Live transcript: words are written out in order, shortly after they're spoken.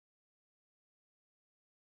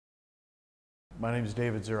My name is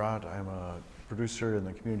David Zierott. I'm a producer in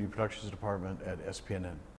the Community Productions Department at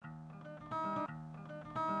SPNN.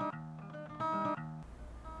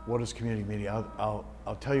 What is community media?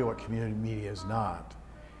 I'll tell you what community media is not.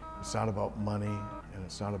 It's not about money, and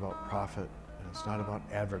it's not about profit, and it's not about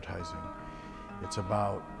advertising. It's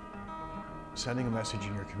about sending a message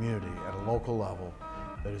in your community at a local level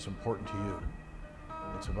that is important to you.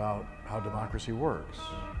 It's about how democracy works.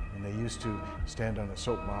 And they used to stand on a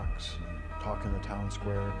soapbox and talk in the town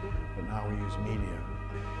square, but now we use media.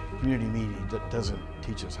 Community media doesn't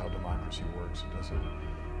teach us how democracy works. It doesn't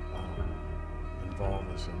involve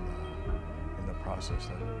us in the process.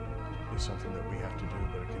 That is something that we have to do,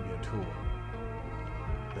 but it can be a tool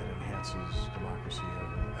that enhances democracy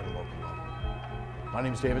at a local level. My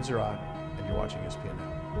name is David Zierott, and you're watching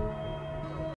SPNN.